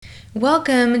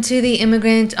Welcome to the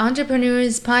Immigrant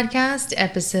Entrepreneurs Podcast,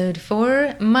 Episode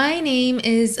 4. My name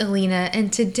is Alina,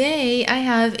 and today I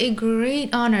have a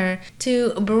great honor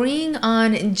to bring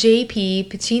on JP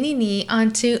Piccinini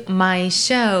onto my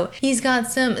show. He's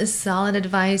got some solid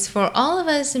advice for all of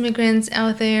us immigrants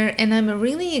out there, and I'm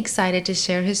really excited to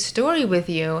share his story with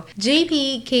you.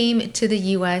 JP came to the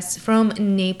US from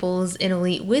Naples,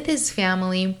 Italy with his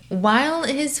family while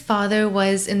his father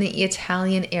was in the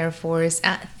Italian Air Force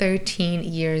at 13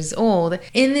 years old.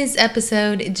 In this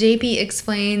episode, JP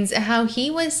explains how he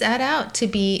was set out to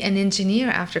be an engineer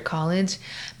after college,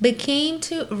 but came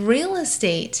to real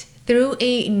estate through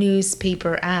a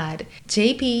newspaper ad.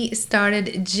 JP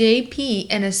started JP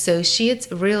and Associates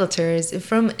Realtors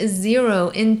from zero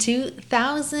in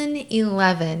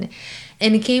 2011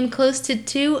 and came close to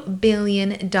 $2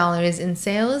 billion in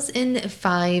sales in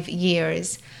 5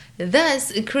 years,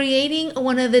 thus creating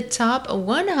one of the top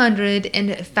 100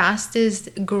 and fastest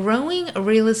growing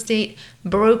real estate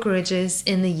brokerages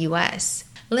in the US.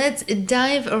 Let's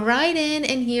dive right in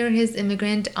and hear his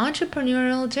immigrant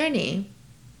entrepreneurial journey.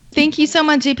 Thank you so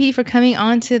much, JP, for coming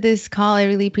on to this call. I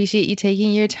really appreciate you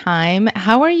taking your time.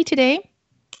 How are you today?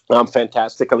 I'm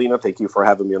fantastic, Alina. Thank you for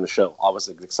having me on the show. Always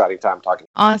an exciting time talking.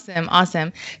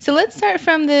 Awesome. So let's start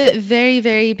from the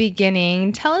very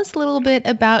beginning. Tell us a little bit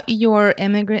about your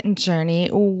immigrant journey.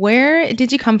 Where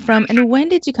did you come from and when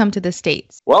did you come to the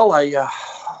States? Well, I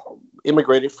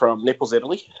immigrated from Naples,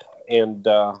 Italy, and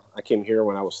I came here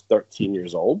when I was 13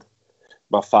 years old.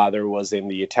 My father was in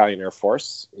the Italian Air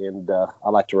Force, and I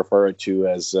like to refer to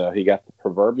as he got the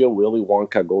proverbial Willy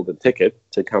Wonka golden ticket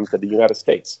to come to the United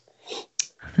States.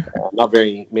 Not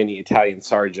very many Italian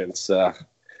sergeants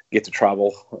get to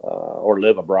travel or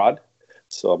live abroad.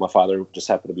 So my father just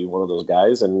happened to be one of those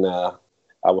guys. And I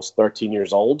was 13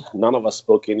 years old. None of us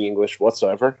spoke any English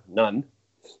whatsoever. None.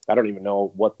 I don't even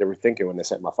know what they were thinking when they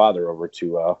sent my father over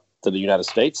to the United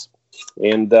States.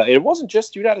 And it wasn't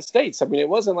just the United States. I mean, it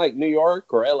wasn't like New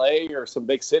York or LA or some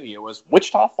big city. It was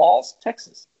Wichita Falls,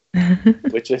 Texas,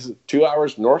 which is 2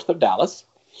 hours north of Dallas.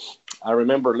 I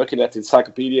remember looking at the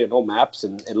encyclopedia and old maps,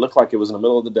 and it looked like it was in the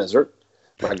middle of the desert.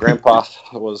 My grandpa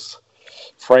was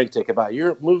frantic about,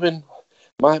 you're moving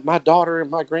my daughter and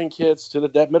my grandkids to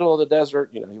the middle of the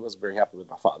desert. You know, he wasn't very happy with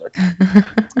my father.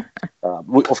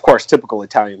 Of course, typical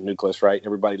Italian nucleus, right?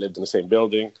 Everybody lived in the same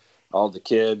building, all the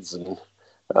kids and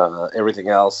everything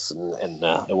else and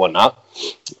whatnot.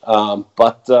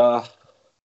 But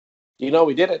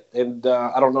we did it, and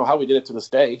I don't know how we did it to this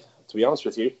day, to be honest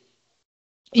with you.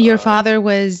 Your father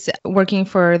was working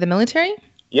for the military?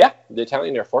 Yeah, the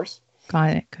Italian Air Force. Got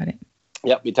it.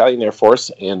 Yep, the Italian Air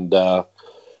Force, and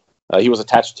he was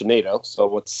attached to NATO.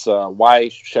 So it's why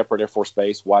Shepherd Air Force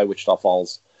Base, why Wichita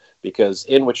Falls? Because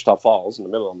in Wichita Falls, in the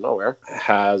middle of nowhere,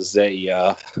 has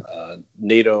a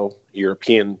NATO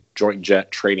European Joint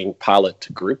Jet Training Pilot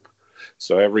Group.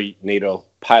 So every NATO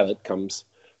pilot comes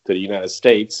to the United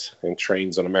States and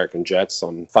trains on American jets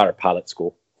on fighter pilot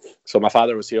school. So my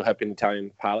father was here helping Italian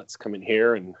pilots come in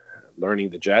here and learning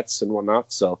the jets and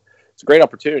whatnot. So it's a great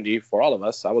opportunity for all of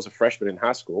us. I was a freshman in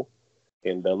high school,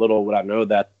 and little would I know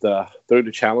that through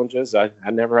the challenges, I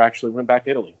never actually went back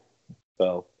to Italy.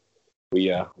 So we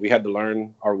had to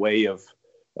learn our way of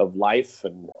life,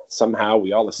 and somehow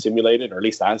we all assimilated, or at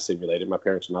least I assimilated. My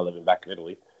parents were not living back in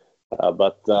Italy.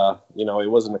 But it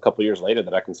wasn't a couple years later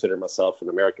that I considered myself an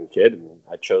American kid, and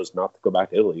I chose not to go back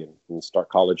to Italy and start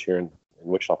college here in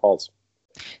Wichita Falls.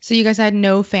 So you guys had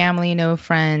no family, no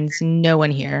friends, no one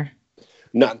here?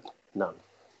 None.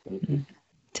 Mm-hmm.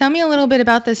 Tell me a little bit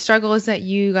about the struggles that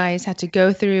you guys had to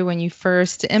go through when you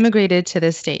first immigrated to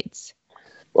the States.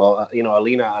 Well,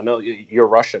 Alina, I know you're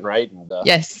Russian, right? And,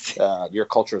 yes. Your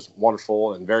culture is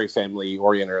wonderful and very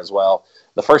family-oriented as well.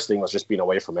 The first thing was just being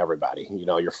away from everybody,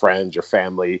 your friends, your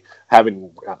family.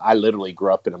 I literally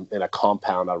grew up in a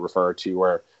compound I refer to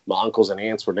where my uncles and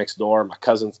aunts were next door, my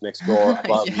cousins next door,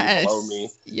 above me, below me.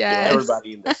 Yes.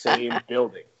 Everybody in the same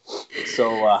building.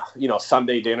 So,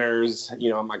 Sunday dinners, at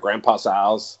my grandpa's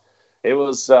house. It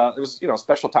was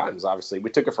special times, obviously.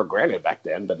 We took it for granted back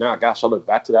then, but now, gosh, I look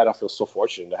back to that. I feel so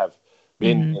fortunate to have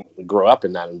been and grow up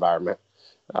in that environment.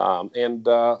 So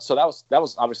that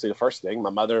was obviously the first thing. My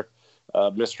mother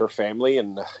missed her family,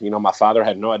 and my father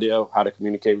had no idea how to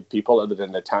communicate with people other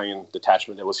than the Italian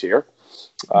detachment that was here.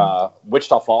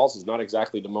 Wichita Falls is not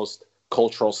exactly the most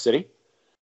cultural city.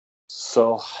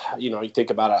 So, you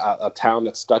think about a town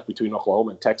that's stuck between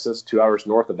Oklahoma and Texas, 2 hours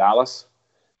north of Dallas.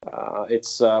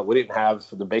 We didn't have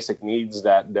the basic needs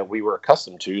that we were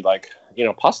accustomed to, like,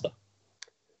 pasta.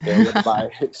 We had to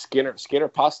buy Skinner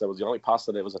pasta was the only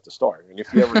pasta that was at the store. And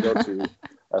if you ever go to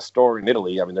a store in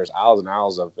Italy, I mean, there's aisles and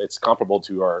aisles of, it's comparable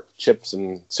to our chips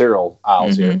and cereal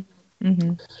aisles here.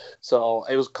 So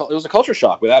it was a culture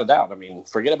shock, without a doubt. I mean,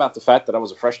 forget about the fact that I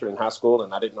was a freshman in high school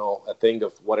and I didn't know a thing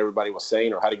of what everybody was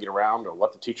saying or how to get around or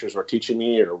what the teachers were teaching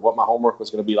me or what my homework was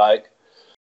going to be like.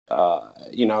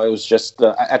 It was just,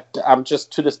 I'm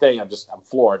just, to this day, I'm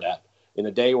floored at, in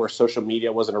a day where social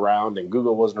media wasn't around and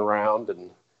Google wasn't around, and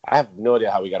I have no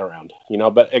idea how we got around,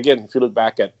 but again, if you look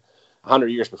back at 100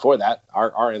 years before that,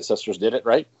 our ancestors did it,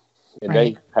 right? And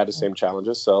they had the same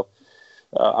challenges. So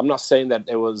I'm not saying that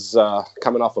it was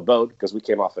coming off a boat, because we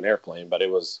came off an airplane, but it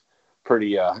was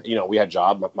pretty, we had a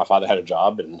job. My father had a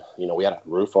job, and, we had a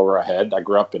roof over our head. I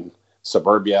grew up in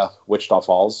suburbia, Wichita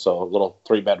Falls, so a little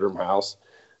 3-bedroom house.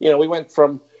 We went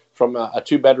from a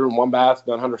 2-bedroom, 1-bath,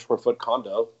 900 square foot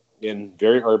condo in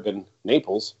very urban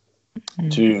Naples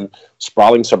to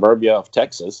sprawling suburbia of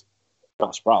Texas.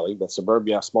 Not sprawling, but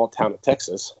suburbia, small town of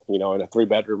Texas, in a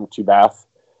 3-bedroom, 2-bath,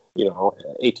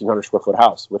 1,800 square foot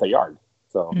house with a yard.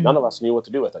 So none of us knew what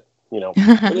to do with it. We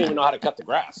didn't even know how to cut the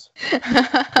grass.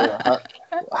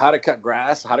 How to cut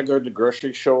grass, how to go to the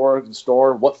grocery store,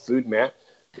 what food meant.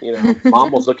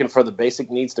 Mom was looking for the basic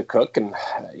needs to cook, and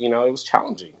it was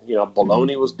challenging.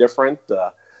 Bologna was different,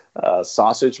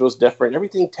 sausage was different.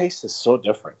 Everything tasted so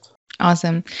different.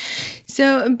 Awesome.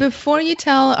 So before you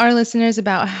tell our listeners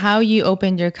about how you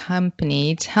opened your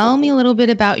company, tell me a little bit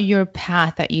about your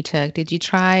path that you took. Did you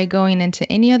try going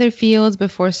into any other fields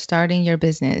before starting your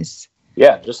business?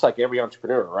 Yeah, just like every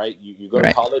entrepreneur, right? You go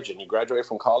to college and you graduate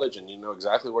from college and you know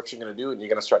exactly what you're going to do, and you're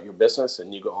going to start your business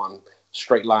and you go on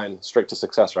straight to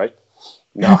success, right?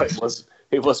 No,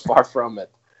 it was far from it.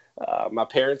 My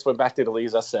parents went back to Italy,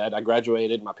 as I said. I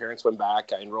graduated. My parents went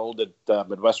back. I enrolled at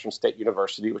Midwestern State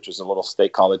University, which is a little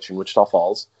state college in Wichita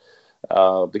Falls,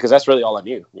 because that's really all I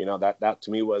knew. That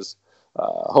to me was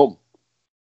home.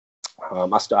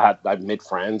 I'd made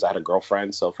friends. I had a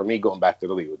girlfriend. So for me, going back to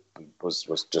Italy was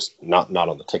just not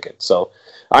on the ticket. So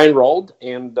I enrolled,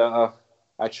 and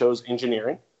I chose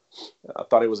engineering. I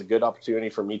thought it was a good opportunity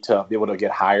for me to be able to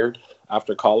get hired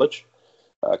after college.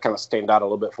 Kind of stand out a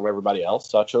little bit from everybody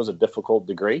else. So I chose a difficult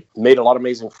degree. Made a lot of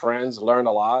amazing friends, learned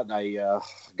a lot. I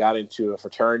got into a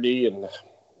fraternity, and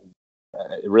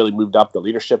it really moved up the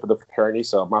leadership of the fraternity.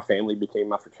 So my family became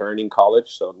my fraternity in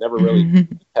college. So never really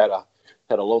had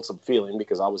a lonesome feeling,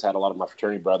 because I always had a lot of my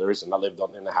fraternity brothers, and I lived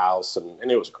in the house,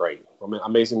 and it was great. I mean,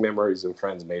 amazing memories and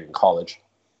friends made in college.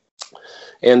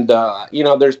 And,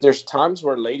 there's times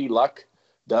where Lady Luck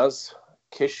does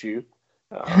kiss you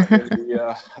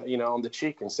on the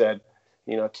cheek and said,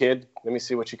 kid, let me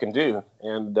see what you can do.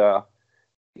 And,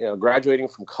 graduating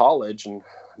from college and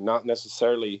not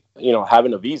necessarily,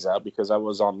 having a visa, because I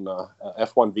was on a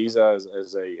F1 visa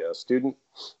as a student.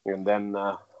 And then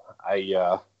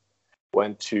I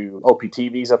went to OPT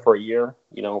visa for a year,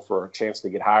 for a chance to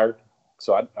get hired.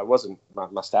 So I wasn't,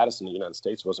 my status in the United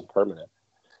States wasn't permanent.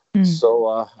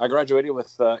 So I graduated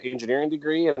with an engineering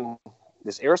degree, and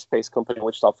this aerospace company in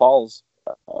Wichita Falls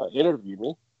interviewed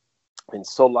me. And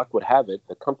so luck would have it,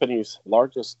 the company's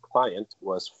largest client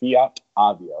was Fiat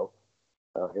Avio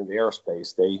in the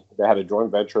aerospace. They had a joint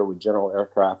venture with General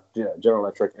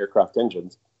Electric Aircraft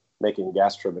Engines, making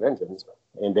gas turbine engines,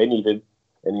 and they needed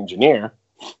an engineer.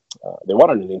 They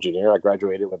wanted an engineer. I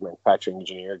graduated with manufacturing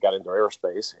engineer, got into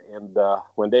aerospace, and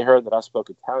when they heard that I spoke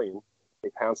Italian, they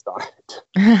pounced on it.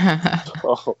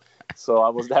 So I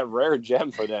was that rare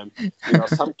gem for them.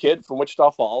 Some kid from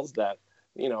Wichita Falls that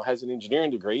has an engineering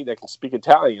degree that can speak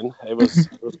Italian. It was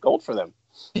gold for them.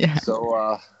 Yeah.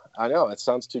 So I know it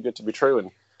sounds too good to be true. And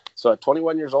so at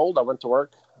 21 years old, I went to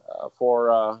work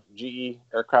for GE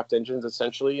Aircraft Engines,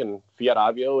 essentially, and Fiat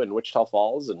Avio in Wichita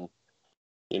Falls. And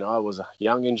I was a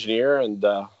young engineer, and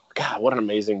God, what an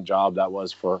amazing job that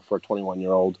was for a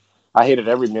 21-year-old. I hated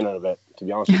every minute of it, to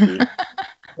be honest with you.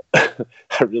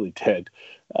 I really did.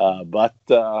 But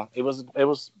it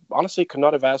was honestly, could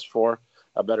not have asked for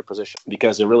a better position,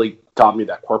 because it really taught me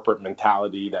that corporate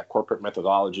mentality, that corporate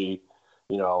methodology,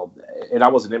 and I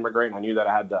was an immigrant. I knew that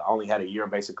I only had a year,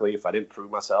 basically. If I didn't prove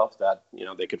myself, that,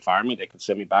 they could fire me. They could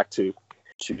send me back to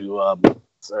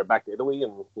Italy,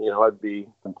 and, I'd be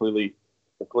completely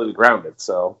grounded.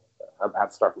 So I had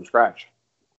to start from scratch.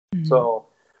 Mm-hmm. So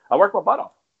I worked my butt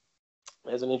off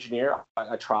as an engineer.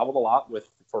 I traveled a lot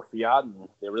for Fiat, and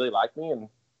they really liked me, and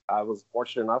I was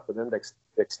fortunate enough for them to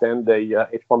extend a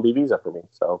H-1B visa for me.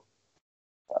 So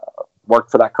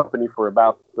worked for that company for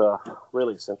about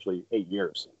really essentially 8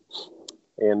 years.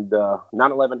 And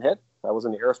 9/11 hit. I was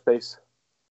in the aerospace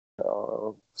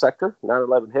sector.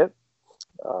 9/11 hit.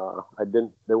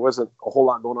 There wasn't a whole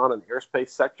lot going on in the aerospace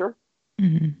sector.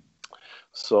 Mm-hmm.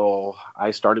 So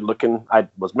I started looking. I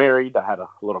was married. I had a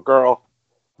little girl,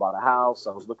 bought a house.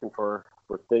 I was looking for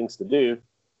things to do.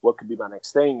 What could be my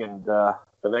next thing? And the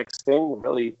next thing,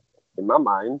 really, in my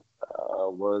mind,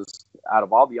 was out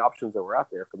of all the options that were out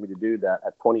there for me to do that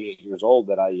at 28 years old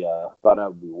that I thought I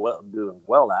would be doing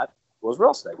well at was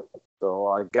real estate. So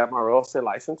I got my real estate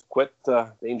license, quit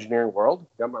the engineering world,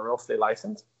 got my real estate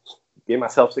license, gave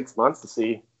myself 6 months to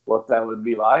see what that would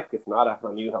be like. If not,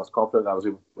 I knew I was confident I was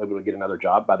able to get another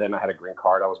job. By then I had a green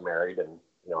card, I was married, and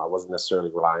I wasn't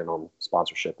necessarily relying on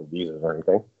sponsorship or visas or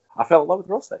anything. I fell in love with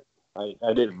real estate.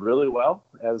 I did really well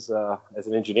as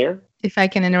an engineer. If I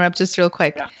can interrupt just real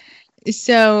quick. Yeah.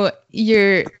 So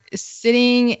you're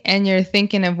sitting and you're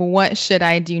thinking of what should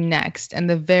I do next? And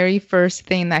the very first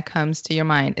thing that comes to your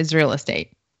mind is real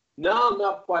estate. No,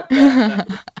 not quite that.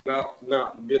 No.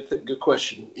 Good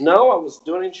question. No, I was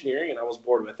doing engineering and I was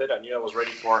bored with it. I knew I was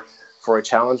ready for a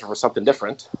challenge or for something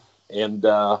different. And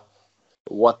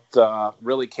what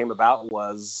really came about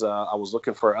was I was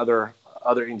looking for other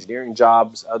engineering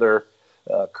jobs, other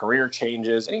career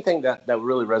changes, anything that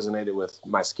really resonated with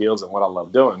my skills and what I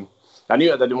love doing. I knew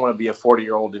that I didn't want to be a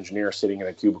 40-year-old engineer sitting in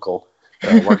a cubicle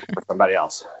working for somebody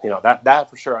else. That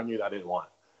for sure I knew that I didn't want.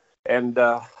 And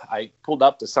I pulled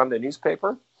up the Sunday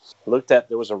newspaper, looked at,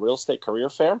 there was a real estate career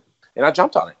fair, and I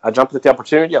jumped on it. I jumped at the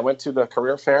opportunity. I went to the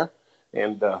career fair,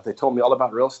 and they told me all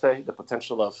about real estate, the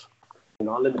potential of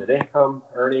unlimited income,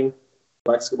 earning,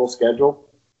 flexible schedule,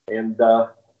 and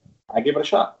I gave it a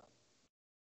shot.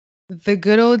 The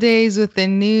good old days with the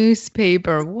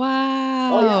newspaper.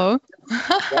 Wow. Oh, yeah.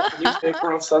 Got the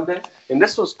newspaper on Sunday. And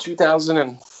this was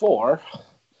 2004,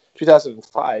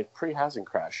 2005, pre-housing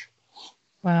crash.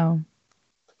 Wow.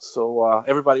 So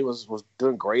everybody was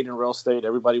doing great in real estate.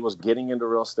 Everybody was getting into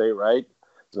real estate, right?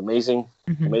 It was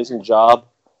amazing job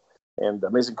and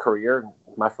amazing career.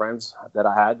 My friends that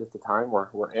I had at the time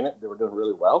were in it. They were doing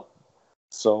really well.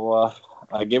 So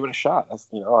I gave it a shot.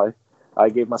 I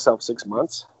gave myself 6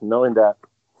 months, knowing that,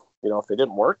 if it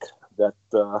didn't work, that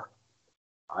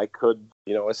I could,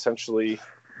 essentially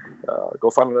go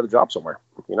find another job somewhere,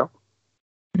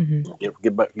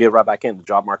 Get right back in. The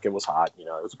job market was hot. It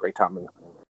was a great time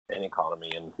in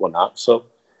economy and whatnot. So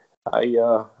I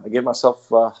gave myself,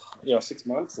 6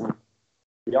 months, and to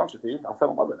be honest with you, I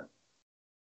fell in love with it.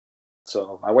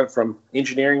 So I went from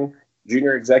engineering,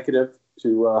 junior executive,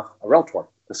 to a realtor,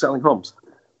 to selling homes.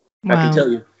 Wow. I can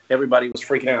tell you, everybody was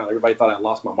freaking out. Everybody thought I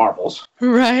lost my marbles.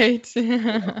 Right.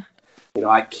 I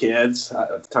had kids.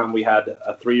 At the time, we had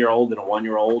a 3-year-old and a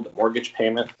 1-year-old, a mortgage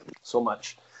payment, so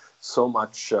much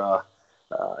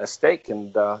at stake.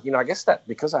 And, I guess that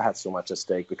because I had so much at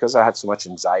stake, because I had so much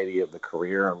anxiety of the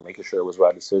career and making sure it was the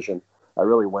right decision, I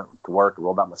really went to work and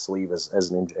rolled out my sleeve as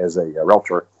a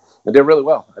realtor. I did really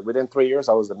well. Within 3 years,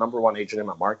 I was the number one agent in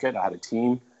my market. I had a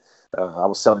team. I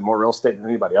was selling more real estate than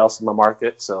anybody else in my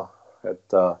market. So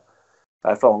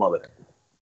I fell in love with it.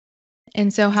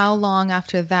 And so how long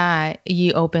after that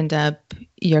you opened up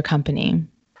your company?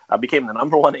 I became the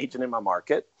number one agent in my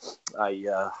market.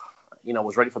 I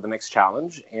was ready for the next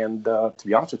challenge. And to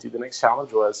be honest with you, the next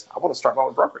challenge was I want to start my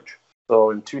own brokerage.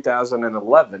 So in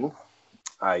 2011,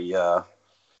 I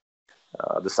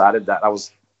decided that I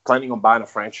was planning on buying a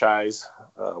franchise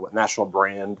with national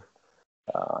brand.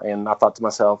 And I thought to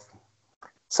myself,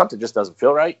 something just doesn't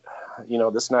feel right.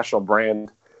 This national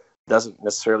brand doesn't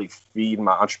necessarily feed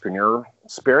my entrepreneur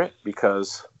spirit,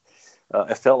 because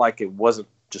it felt like it wasn't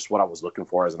just what I was looking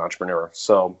for as an entrepreneur.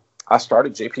 So I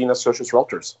started JP and Associates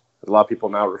Realtors. A lot of people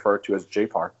now refer to as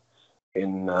JPAR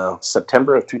in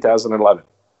September of 2011.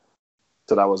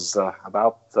 So that was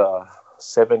about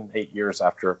 7-8 years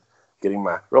after getting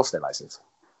my real estate license.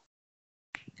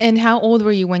 And how old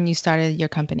were you when you started your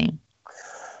company?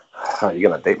 You're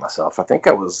going to date myself. I think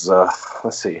I was,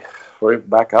 let's see, we're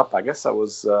back up. I guess I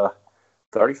was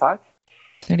 35.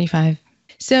 35.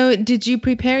 So did you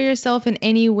prepare yourself in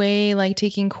any way, like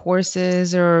taking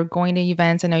courses or going to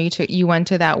events? I know you went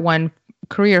to that one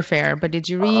career fair, but did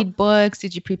you read books?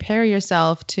 Did you prepare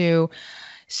yourself to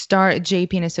start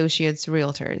JP and Associates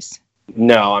Realtors?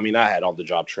 No, I had all the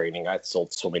job training. I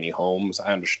sold so many homes.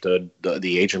 I understood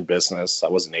the agent business. I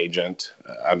was an agent.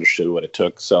 I understood what it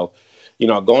took. So,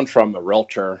 going from a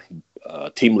realtor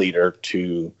team leader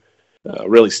to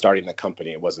really starting a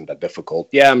company, it wasn't that difficult.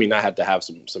 Yeah, I had to have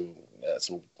some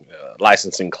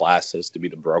licensing classes to be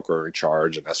the broker in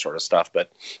charge and that sort of stuff. But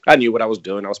I knew what I was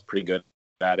doing. I was pretty good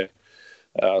at it.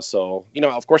 So,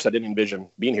 of course, I didn't envision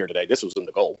being here today. This wasn't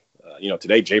the goal.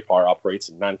 Today JPAR operates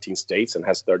in 19 states and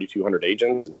has 3,200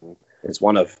 agents. It's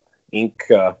one of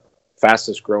Inc.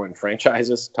 Fastest growing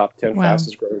franchises, top 10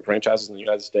 fastest growing franchises in the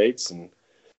United States. And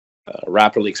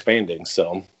rapidly expanding.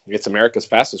 So it's America's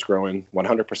fastest growing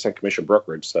 100% commission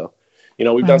brokerage. So, we've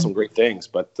done Wow. some great things,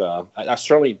 but I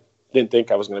certainly didn't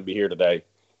think I was going to be here today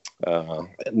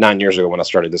 9 years ago when I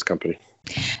started this company.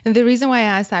 And the reason why I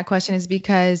asked that question is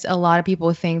because a lot of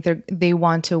people think they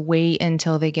want to wait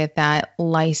until they get that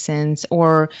license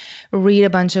or read a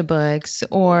bunch of books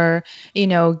or,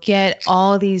 get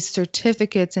all these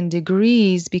certificates and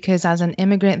degrees because as an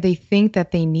immigrant, they think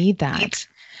that they need that.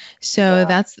 So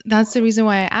Yeah. that's the reason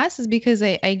why I asked is because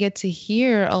I get to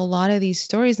hear a lot of these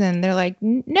stories and they're like,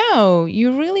 no,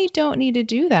 you really don't need to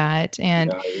do that.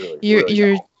 And No, you really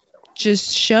you're don't.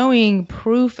 just showing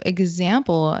proof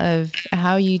example of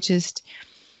how you just,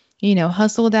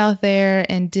 hustled out there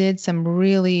and did some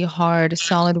really hard,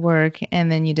 solid work.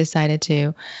 And then you decided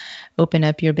to open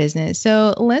up your business.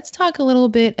 So let's talk a little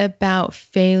bit about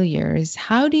failures.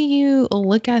 How do you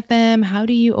look at them? How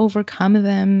do you overcome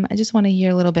them? I just want to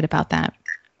hear a little bit about that.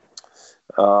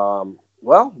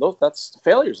 Well, that's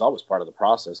failure is always part of the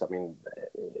process. I mean,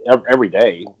 every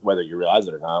day, whether you realize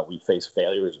it or not, we face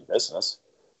failures in business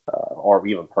or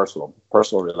even personal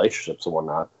relationships and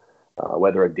whatnot.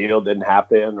 Whether a deal didn't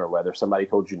happen or whether somebody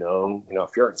told you no,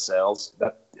 if you're in sales,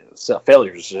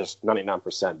 failure is just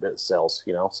 99% sales.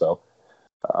 So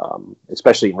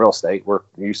especially in real estate, we're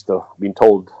used to being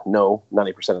told no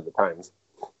 90% of the times.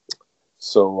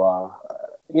 So,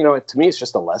 to me, it's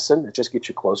just a lesson. It just gets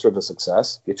you closer to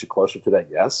success, gets you closer to that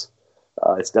yes.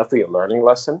 It's definitely a learning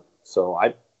lesson. So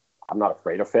I'm not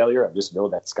afraid of failure. I just know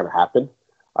that's going to happen.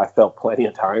 I failed plenty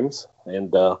of times,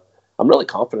 and I'm really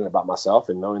confident about myself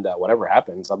and knowing that whatever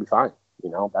happens, I'll be fine.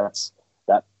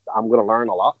 That I'm going to learn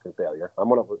a lot from failure. I'm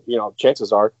going to,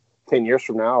 chances are 10 years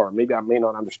from now, or maybe I may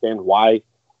not understand why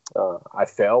I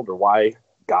failed or why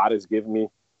God has given me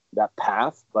that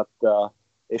path, but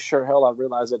it's sure hell I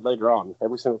realize it later on.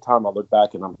 Every single time I look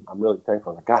back and I'm really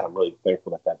thankful. Like, God, I'm really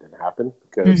thankful that didn't happen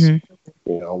because,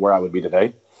 where I would be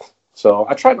today. So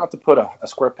I try not to put a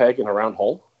square peg in a round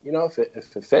hole. If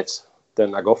it fits,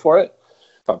 then I go for it.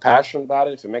 If I'm passionate about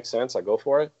it, if it makes sense, I go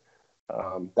for it.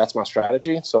 That's my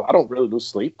strategy. So I don't really lose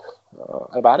sleep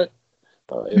about it.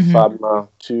 If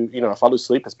if I lose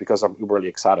sleep, it's because I'm really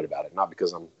excited about it, not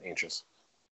because I'm anxious.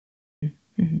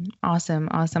 Awesome.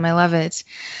 I love it.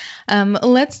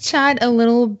 Let's chat a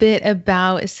little bit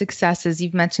about successes.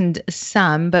 You've mentioned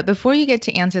some, but before you get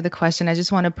to answer the question, I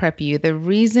just want to prep you. The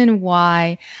reason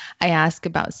why I ask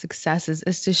about successes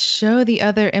is to show the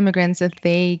other immigrants that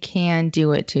they can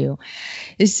do it too.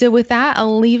 So with that,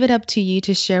 I'll leave it up to you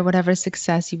to share whatever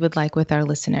success you would like with our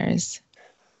listeners.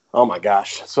 Oh my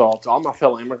gosh. So to all my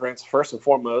fellow immigrants, first and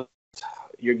foremost,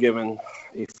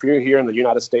 if you're here in the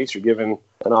United States, you're given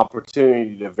an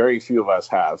opportunity that very few of us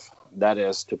have. That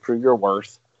is to prove your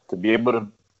worth, to be able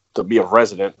to be a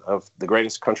resident of the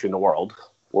greatest country in the world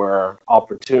where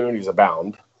opportunities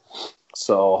abound.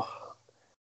 So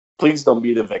please don't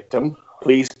be the victim.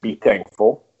 Please be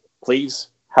thankful. Please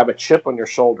have a chip on your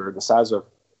shoulder the size of,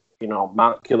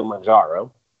 Mount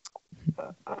Kilimanjaro.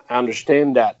 I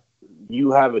understand that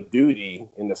you have a duty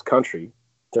in this country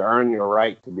to earn your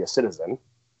right to be a citizen.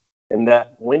 And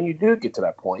that when you do get to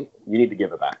that point, you need to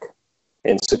give it back.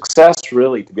 And success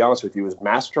really, to be honest with you, is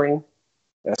mastering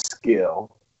a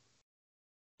skill,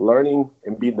 learning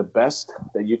and being the best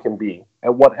that you can be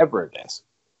at whatever it is.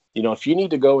 If you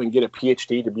need to go and get a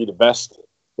PhD to be the best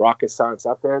rocket science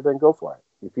out there, then go for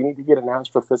it. If you need to get an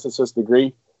astrophysicist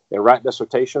degree and write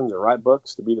dissertations or write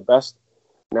books to be the best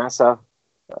NASA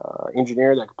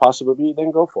engineer that could possibly be,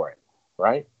 then go for it,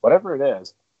 right? Whatever it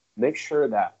is, make sure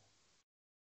that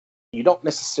you don't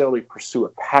necessarily pursue a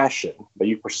passion, but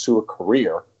you pursue a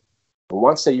career. And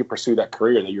once that you pursue that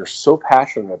career, that you're so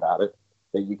passionate about it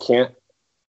that you can't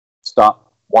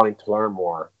stop wanting to learn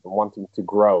more and wanting to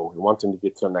grow and wanting to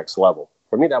get to the next level.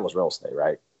 For me, that was real estate,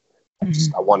 right?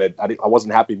 I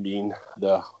wasn't happy being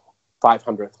the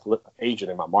 500th agent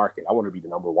in my market. I wanted to be the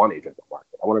number one agent in my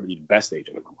market. I wanted to be the best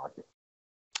agent in my market.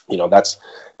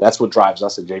 That's what drives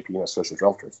us at JP and Associates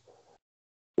Realtors.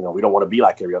 We don't want to be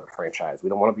like every other franchise. We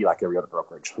don't want to be like every other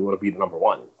brokerage. We want to be the number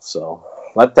one. So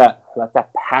let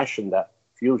that passion that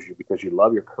fuels you because you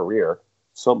love your career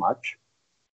so much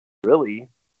really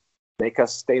make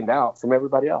us stand out from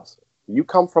everybody else. You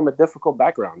come from a difficult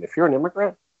background. If you're an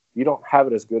immigrant, you don't have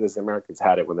it as good as the Americans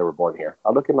had it when they were born here.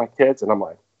 I look at my kids and I'm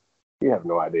like, you have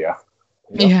no idea.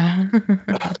 Yeah.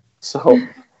 So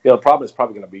the problem is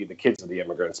probably going to be the kids of the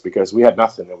immigrants because we had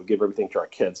nothing and we give everything to our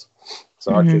kids.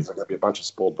 So our kids are going to be a bunch of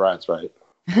spoiled brats, right?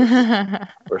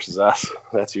 Versus us.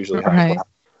 That's usually how it happens.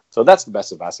 So that's the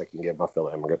best advice I can give my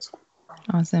fellow immigrants.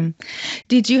 Awesome.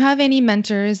 Did you have any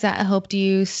mentors that helped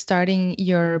you starting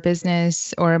your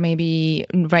business or maybe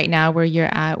right now where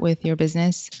you're at with your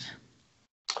business?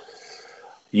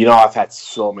 I've had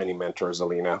so many mentors,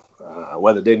 Alina.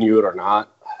 Whether they knew it or not,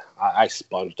 I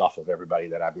sponged off of everybody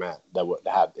that I've met that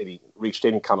had reached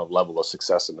any kind of level of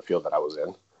success in the field that I was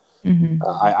in. Mm-hmm.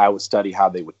 I would study how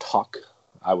they would talk.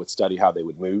 I would study how they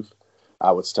would move.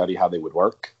 I would study how they would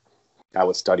work. I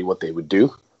would study what they would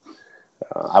do.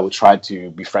 I would try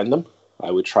to befriend them. I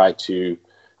would try to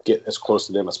get as close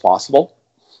to them as possible.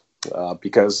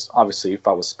 Because obviously, if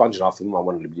I was sponging off them, I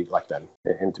wanted to be like them.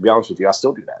 And to be honest with you, I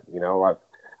still do that.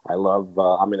 I love.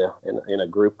 I'm in a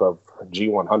group of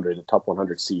G100, the top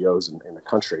 100 CEOs in the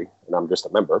country, and I'm just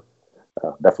a member.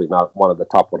 Definitely not one of the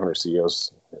top 100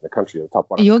 CEOs in the country. The top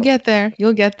 100. You'll get there.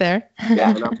 You'll get there.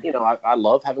 Yeah, and I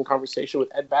love having conversation with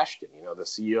Ed Bastian. The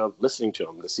CEO of listening to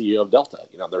him, the CEO of Delta.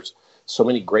 There's so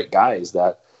many great guys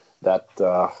that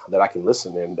I can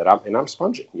listen in that I'm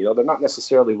sponging. They're not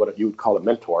necessarily what you would call a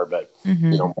mentor, but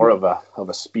more of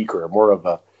a speaker, more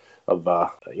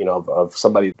of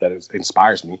somebody that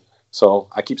inspires me. So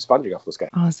I keep sponging off those guys.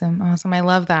 Awesome. I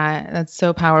love that. That's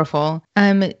so powerful.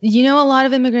 A lot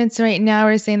of immigrants right now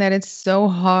are saying that it's so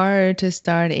hard to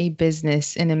start a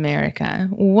business in America.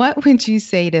 What would you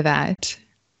say to that?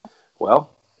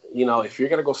 Well, if you're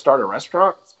going to go start a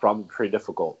restaurant, it's probably pretty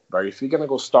difficult. But if you're going to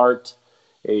go start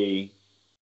the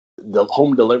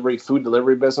home delivery, food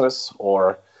delivery business,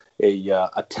 or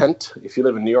a tent. If you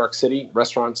live in New York City,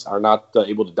 restaurants are not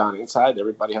able to dine inside.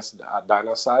 Everybody has to dine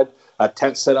outside. A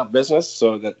tent set up business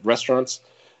so that restaurants,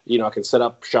 can set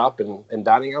up shop and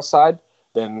dining outside.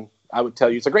 Then I would tell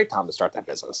you it's a great time to start that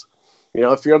business.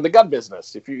 If you're in the gun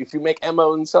business, if you make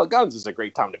ammo and sell guns, it's a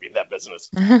great time to be in that business.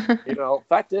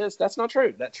 Fact is that's not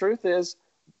true. That truth is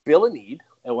feel a need,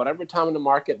 and whatever time in the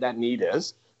market that need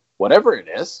is, whatever it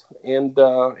is, and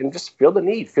just feel the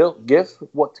need. Give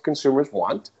what the consumers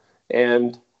want.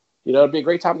 And, it'd be a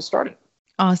great time to start it.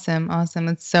 Awesome.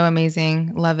 It's so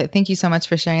amazing. Love it. Thank you so much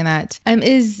for sharing that.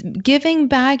 Is giving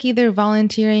back, either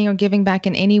volunteering or giving back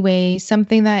in any way,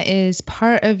 something that is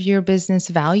part of your business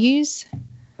values?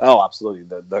 Oh, absolutely.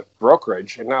 The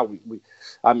brokerage, and now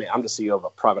I'm the CEO of a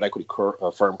private equity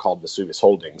firm called Vesuvius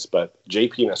Holdings, but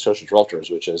JP and Associates Realtors,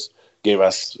 which was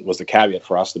the caveat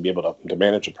for us to be able to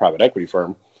manage a private equity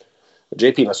firm.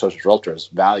 JP and Associates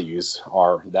Realtors values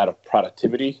are that of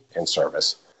productivity and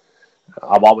service.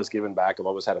 I've always given back. I've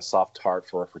always had a soft heart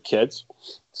for kids.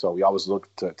 So we always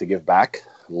look to give back.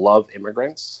 Love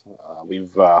immigrants.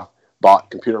 We've bought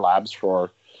computer labs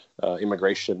for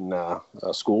immigration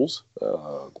schools,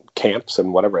 camps,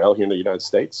 and whatever else here in the United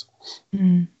States.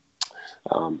 Mm.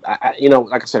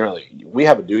 Like I said earlier, we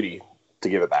have a duty to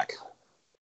give it back.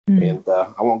 Mm. And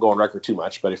I won't go on record too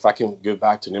much, but if I can give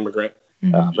back to an immigrant,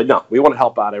 but no, we want to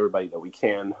help out everybody that we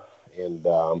can, and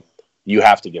you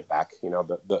have to give back.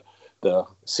 The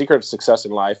secret of success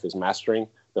in life is mastering.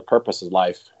 The purpose of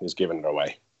life is giving it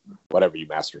away, whatever you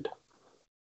mastered.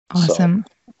 Awesome.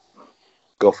 So,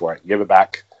 go for it. Give it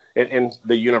back, and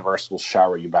the universe will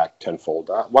shower you back tenfold.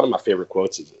 One of my favorite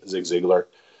quotes is Zig Ziglar's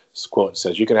quote. It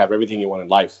says, "You can have everything you want in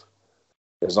life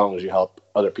as long as you help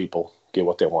other people get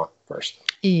what they want first."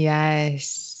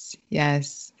 Yes.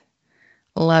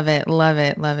 Love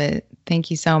it.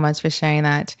 Thank you so much for sharing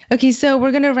that. Okay, so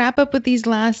we're going to wrap up with these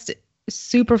last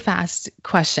super fast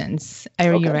questions.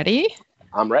 Are you ready?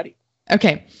 I'm ready.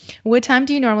 Okay. What time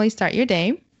do you normally start your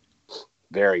day?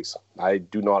 Varies. I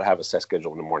do not have a set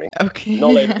schedule in the morning. Okay. No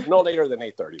later than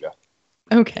 8:30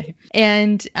 though. Okay.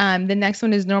 And the next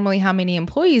one is normally how many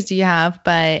employees do you have,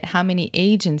 but how many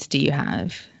agents do you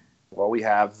have? Well, we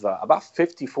have about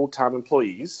 50 full-time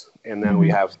employees, and then we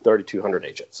have 3,200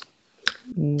 agents.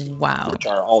 Wow. Which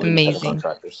are all amazing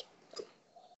contractors.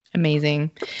 Amazing.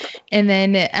 And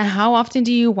then how often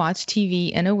do you watch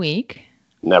TV in a week?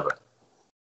 Never.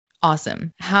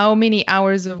 Awesome. How many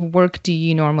hours of work do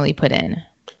you normally put in?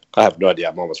 I have no idea.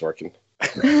 I'm always working.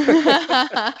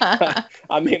 I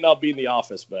may not be in the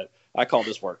office, but I call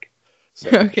this work. So.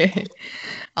 Okay.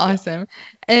 Awesome.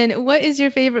 And what is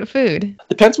your favorite food?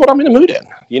 Depends what I'm in the mood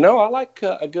in. I like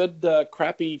a good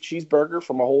crappy cheeseburger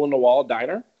from a hole-in-the-wall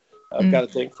diner. I've got a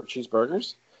thing for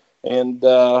cheeseburgers. And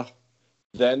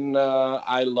then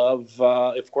I love,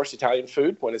 of course, Italian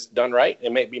food when it's done right.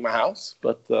 It may be my house,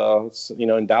 but,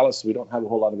 in Dallas, we don't have a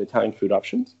whole lot of Italian food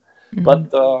options. Mm-hmm.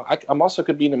 But I'm also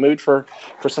could be in the mood for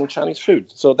some Chinese food.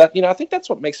 So that, I think that's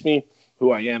what makes me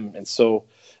who I am. And so,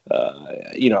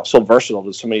 so versatile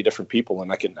to so many different people.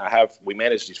 And we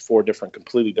manage these 4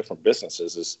 completely different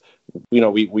businesses.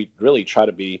 We really try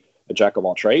to be a jack of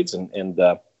all trades. And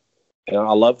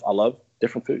I love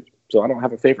different food. So I don't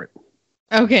have a favorite.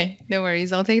 Okay, no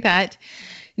worries. I'll take that.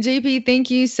 JP,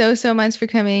 thank you so much for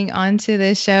coming onto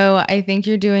the show. I think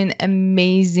you're doing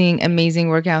amazing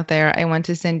work out there. I want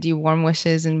to send you warm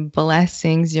wishes and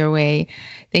blessings your way.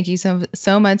 Thank you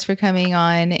so much for coming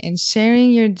on and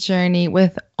sharing your journey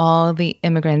with all the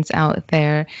immigrants out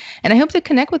there. And I hope to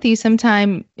connect with you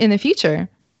sometime in the future.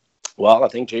 Well, I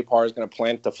think JPAR is going to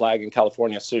plant the flag in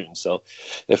California soon. So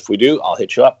if we do, I'll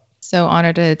hit you up. So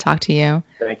honored to talk to you.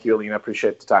 Thank you, Alina.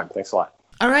 Appreciate the time. Thanks a lot.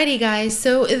 Alrighty, guys,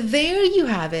 so there you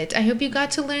have it. I hope you got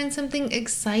to learn something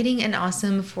exciting and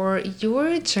awesome for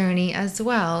your journey as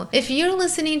well. If you're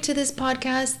listening to this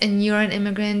podcast and you're an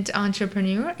immigrant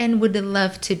entrepreneur and would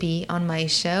love to be on my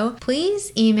show,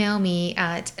 please email me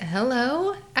at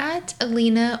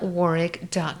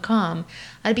hello@alinawarwick.com.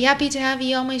 I'd be happy to have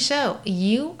you on my show.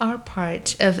 You are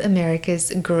part of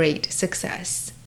America's great success.